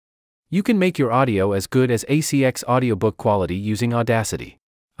You can make your audio as good as ACX audiobook quality using Audacity.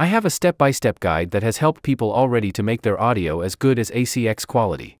 I have a step-by-step guide that has helped people already to make their audio as good as ACX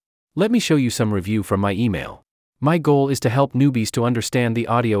quality. Let me show you some review from my email. My goal is to help newbies to understand the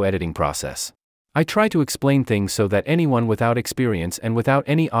audio editing process. I try to explain things so that anyone without experience and without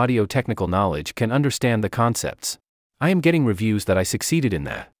any audio technical knowledge can understand the concepts. I am getting reviews that I succeeded in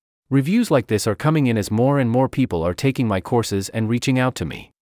that. Reviews like this are coming in as more and more people are taking my courses and reaching out to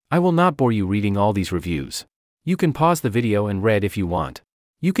me. I will not bore you reading all these reviews. You can pause the video and read if you want.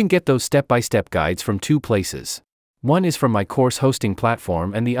 You can get those step-by-step guides from two places. One is from my course hosting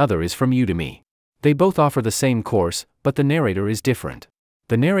platform and the other is from Udemy. They both offer the same course, but the narrator is different.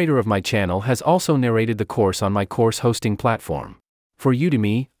 The narrator of my channel has also narrated the course on my course hosting platform. For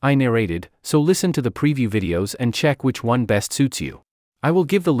Udemy, I narrated, so listen to the preview videos and check which one best suits you. I will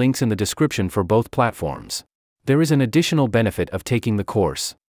give the links in the description for both platforms. There is an additional benefit of taking the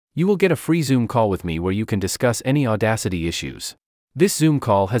course. You will get a free Zoom call with me where you can discuss any Audacity issues. This Zoom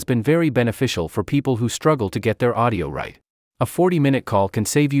call has been very beneficial for people who struggle to get their audio right. A 40-minute call can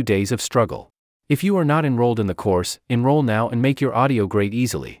save you days of struggle. If you are not enrolled in the course, enroll now and make your audio great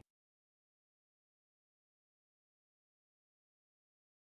easily.